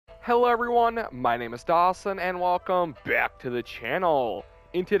Hello everyone, my name is Dawson and welcome back to the channel.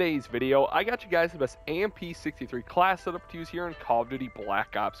 In today's video, I got you guys the best AMP63 class setup to use here in Call of Duty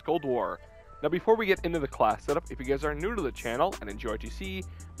Black Ops Cold War. Now before we get into the class setup, if you guys are new to the channel and enjoy what you see,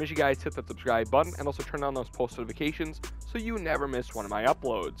 make sure you guys hit that subscribe button and also turn on those post notifications so you never miss one of my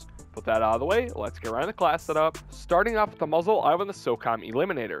uploads. Put that out of the way, let's get right into the class setup. Starting off with the muzzle, I have on the SOCOM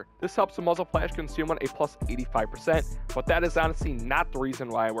Eliminator. This helps the muzzle flash concealment a plus 85%, but that is honestly not the reason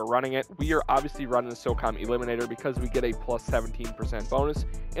why we're running it. We are obviously running the SOCOM Eliminator because we get a plus 17% bonus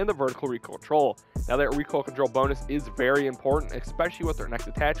in the vertical recoil control. Now that recoil control bonus is very important, especially with our next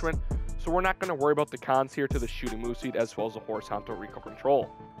attachment, so we're not going to worry about the cons here to the shooting move speed as well as the horizontal recoil control.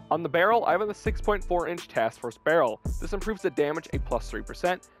 On the barrel, I have the 6.4 inch Task Force barrel. This improves the damage a plus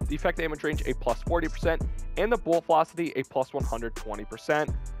 3%, the effect damage range a plus 40%, and the bullet velocity a plus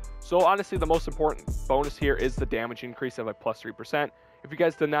 120%. So honestly, the most important bonus here is the damage increase of a plus 3%. If you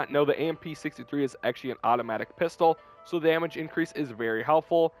guys did not know, the AMP63 is actually an automatic pistol, so the damage increase is very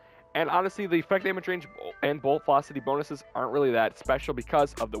helpful. And honestly, the effect damage range and bullet velocity bonuses aren't really that special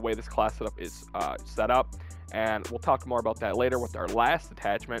because of the way this class setup is set up. And we'll talk more about that later with our last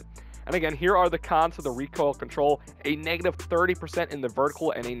attachment. And again, here are the cons of the recoil control: a negative 30% in the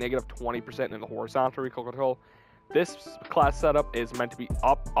vertical and a negative 20% in the horizontal recoil control. This class setup is meant to be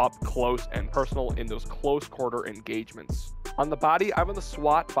up close and personal in those close quarter engagements. On the body, I have the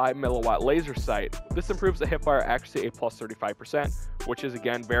SWAT 5mm laser sight. This improves the hipfire accuracy a plus 35%, which is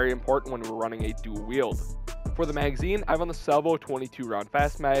again very important when we're running a dual wield. For the magazine, I have on the Salvo 22 round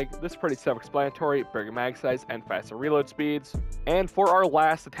fast mag. This is pretty self-explanatory: bigger mag size and faster reload speeds. And for our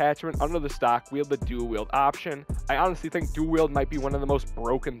last attachment under the stock, we have the dual wield option. I honestly think dual wield might be one of the most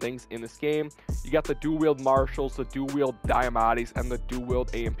broken things in this game. You got the dual wield Marshalls, the dual wield Diamattis, and the dual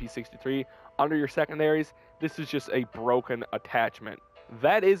wield AMP63 under your secondaries. This is just a broken attachment.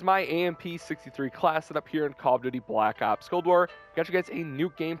 That is my AMP63 class setup here in Call of Duty Black Ops Cold War. Got you guys a new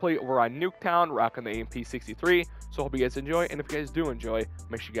gameplay over on Nuketown, rocking the AMP63. So hope you guys enjoy, and if you guys do enjoy,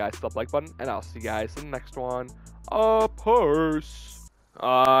 make sure you guys hit the like button, and I'll see you guys in the next one. Peace.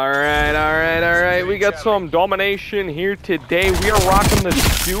 Alright. We got some domination here today. We are rocking the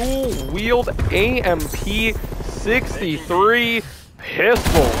dual wield AMP63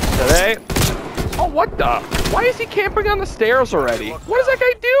 pistols today. Oh, what the? Why is he camping on the stairs already? What is that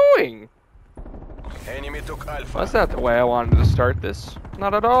guy doing? Enemy took Alpha. That's not the way I wanted to start this.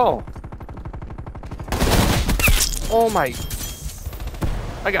 Not at all. Oh my.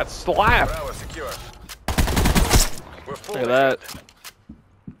 I got slapped. Bravo secure. We're full. Look at that.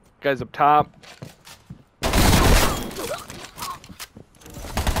 Guy's up top.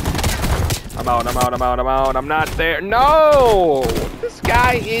 I'm out. I'm not there. No! This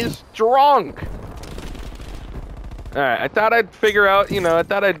guy is drunk. Alright, I thought I'd figure out, I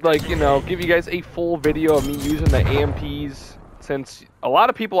thought I'd, give you guys a full video of me using the AMPs, since a lot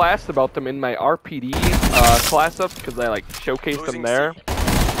of people asked about them in my RPD class ups, because I, showcased them there.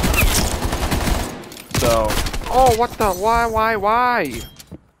 So, oh, what the, why?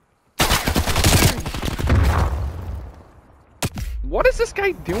 What is this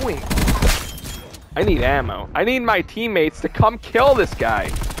guy doing? I need ammo. I need my teammates to come kill this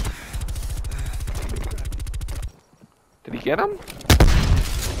guy. Did he get him?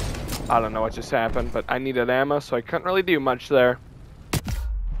 I don't know what just happened, but I needed ammo, so I couldn't really do much there.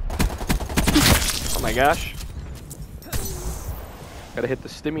 Oh my gosh. Gotta hit the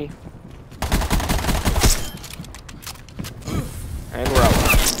stimmy. And we're out.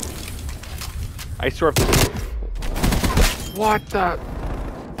 I swear if this... What the...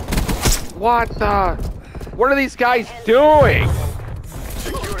 What are these guys doing?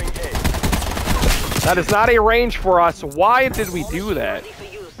 That is not a range for us. Why did we do that?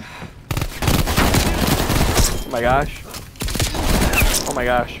 Oh my gosh. Oh my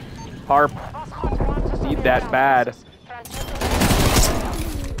gosh. Harp. Need that bad.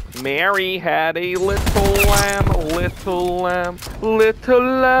 Mary had a little lamb, little lamb, little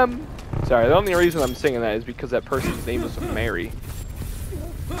lamb. Sorry, the only reason I'm singing that is because that person's name was Mary.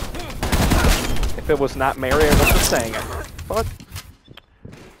 If it was not Mary, I wouldn't have sang it. But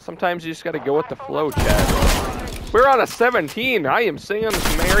sometimes you just gotta go with the flow, Chad. We're on a 17. I am singing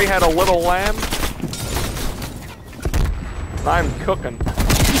Mary Had a Little Lamb. I'm cooking.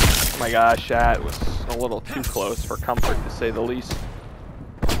 Oh my gosh, that was a little too close for comfort, to say the least.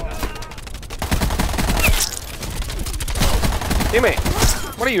 Teammate,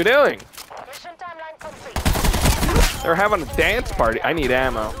 what are you doing? They're having a dance party. I need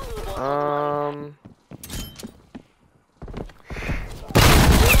ammo.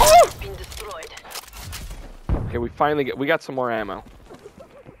 Okay, we got some more ammo.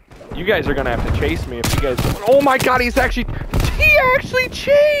 You guys are gonna have to chase me if you guys. Oh my God, he actually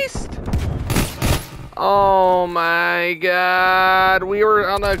chased. Oh my God, we were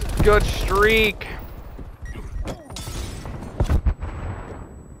on a good streak.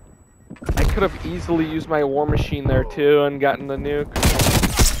 I could have easily used my war machine there too and gotten the nuke.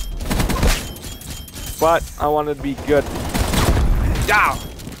 But I wanted to be good. Yeah.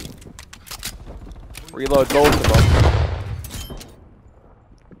 Reload both of them.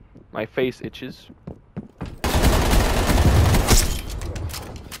 My face itches.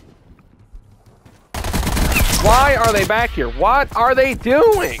 Why are they back here? What are they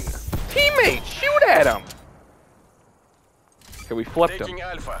doing? Teammates, shoot at them. Okay, we flipped him.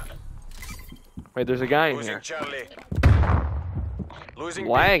 Alpha. Wait, there's a guy in Losing here. Charlie. Losing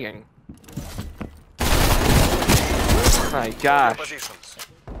Lagging. My gosh. positions.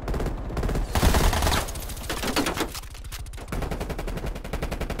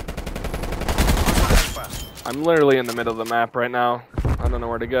 I'm literally in the middle of the map right now. I don't know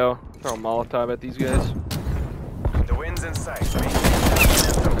where to go. Throw a Molotov at these guys. The wind's in sight.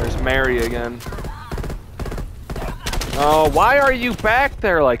 There's Mary again. Oh, why are you back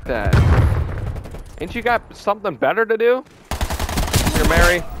there like that? Ain't you got something better to do? Here,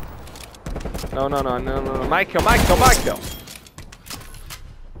 Mary. No. My kill.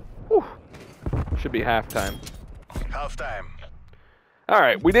 Whew. Should be halftime. Halftime.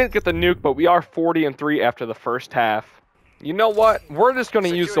 Alright, we didn't get the nuke, but we are 40-3 after the first half. You know what? We're just going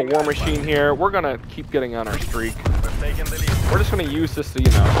to use the war machine here. We're going to keep getting on our streak. We've taken the lead. We're just going to use this to, you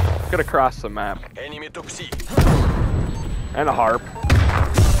know, get across the map. Enemy took C. And a harp.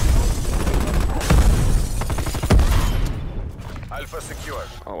 Alpha secure.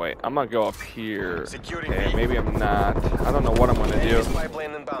 Oh, wait. I'm going to go up here. Securing Okay, B. maybe I'm not. I don't know what I'm going to do. Enemy spy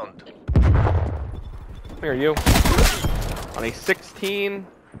plane inbound. Here, you. On a 16.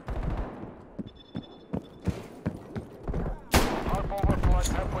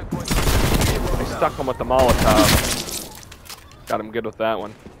 I stuck him with the Molotov. Got him good with that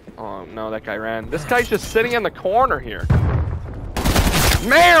one. Oh, no, that guy ran. This guy's just sitting in the corner here.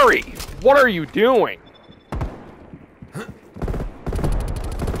 Mary! What are you doing?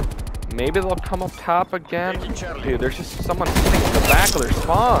 Maybe they'll come up top again. Dude, there's just someone sitting in the back of their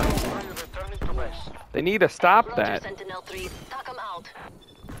spawn. They need to stop that.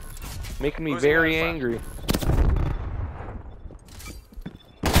 Making me very angry.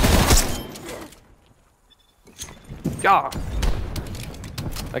 God.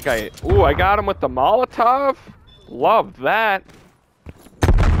 That guy. Ooh, I got him with the Molotov. Love that.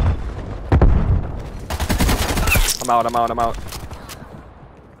 I'm out. I'm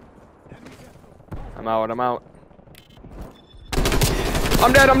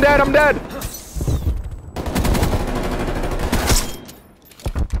dead.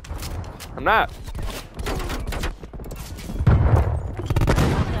 I'm not.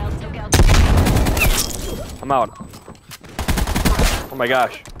 I'm out. Oh my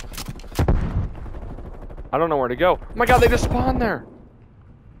gosh. I don't know where to go. Oh my God, they just spawned there.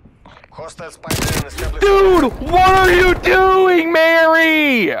 Dude, what are you doing,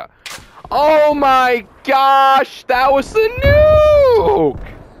 Mary? Oh my gosh, that was the nuke.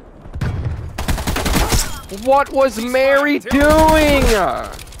 What was Mary doing?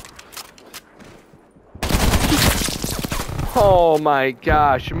 Oh my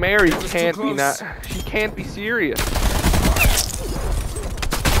gosh, Mary can't be not. She can't be serious.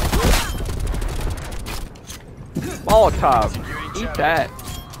 Molotov, eat that.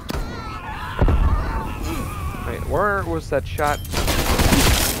 Wait, where was that shot?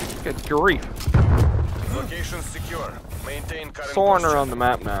 Good grief. Location secure. Maintain current Soaring posture. around the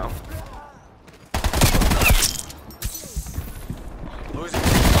map now. Losing.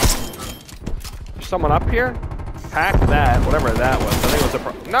 There's someone up here? Pack that, whatever that was. I think it was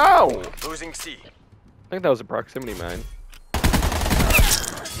a no! Losing C. I think that was a proximity mine.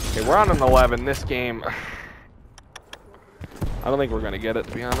 Okay, we're on an 11 this game. I don't think we're gonna get it,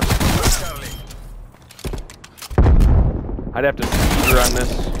 to be honest. Charlie. I'd have to speed run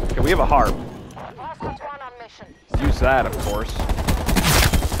this. Okay, we have a harp. Use that, of course.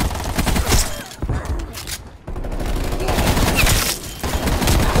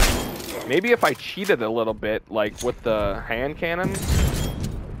 Maybe if I cheated a little bit, like with the hand cannon.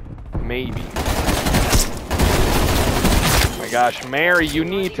 Maybe. Oh my gosh, Mary, you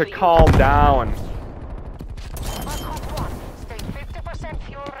need to calm down.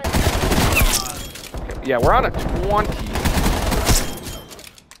 Okay, yeah, we're on a 20.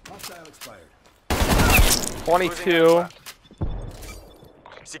 22.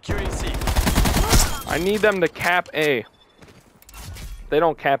 Securing C. I need them to cap A. They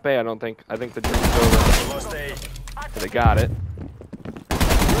don't cap A, I don't think. I think the dream's over. Lost A. They got it.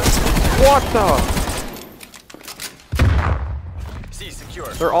 What the? C secure.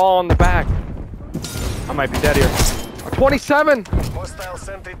 They're all on the back. I might be dead here. 27! Hostile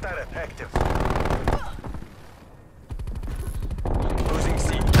sentry turret active. Losing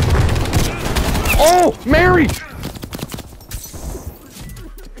C. Oh, Mary!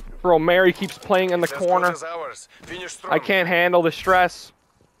 Bro, Mary keeps playing in the corner. Ours. Finish strong. I can't handle the stress.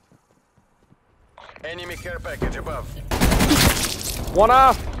 Enemy care package above. One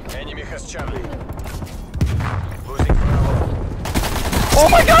off. Enemy has Charlie. Losing Bravo. Oh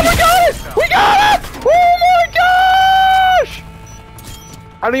my god, we got it! We got it! Oh my gosh!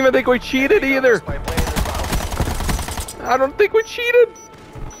 I don't even think we cheated either. By plane inbound. I don't think we cheated.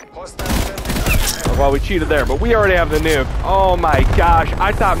 Hostile sentry turret. Well, we cheated there, but we already have the nuke. Oh my gosh,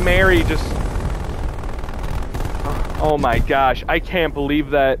 I thought Mary just... Oh my gosh, I can't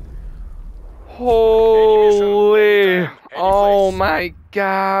believe that. Holy... Oh my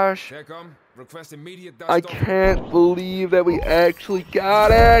gosh. Request immediate I can't believe that we actually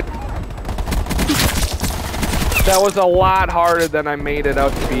got it. That was a lot harder than I made it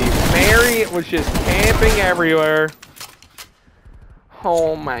out to be. Mary was just camping everywhere.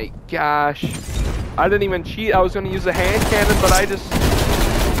 Oh my gosh. I didn't even cheat. I was going to use a hand cannon, but I just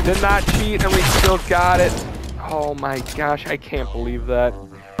did not cheat and we still got it. Oh my gosh, I can't believe that.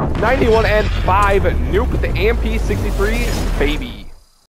 91 and 5 nuke with the AMP63, baby.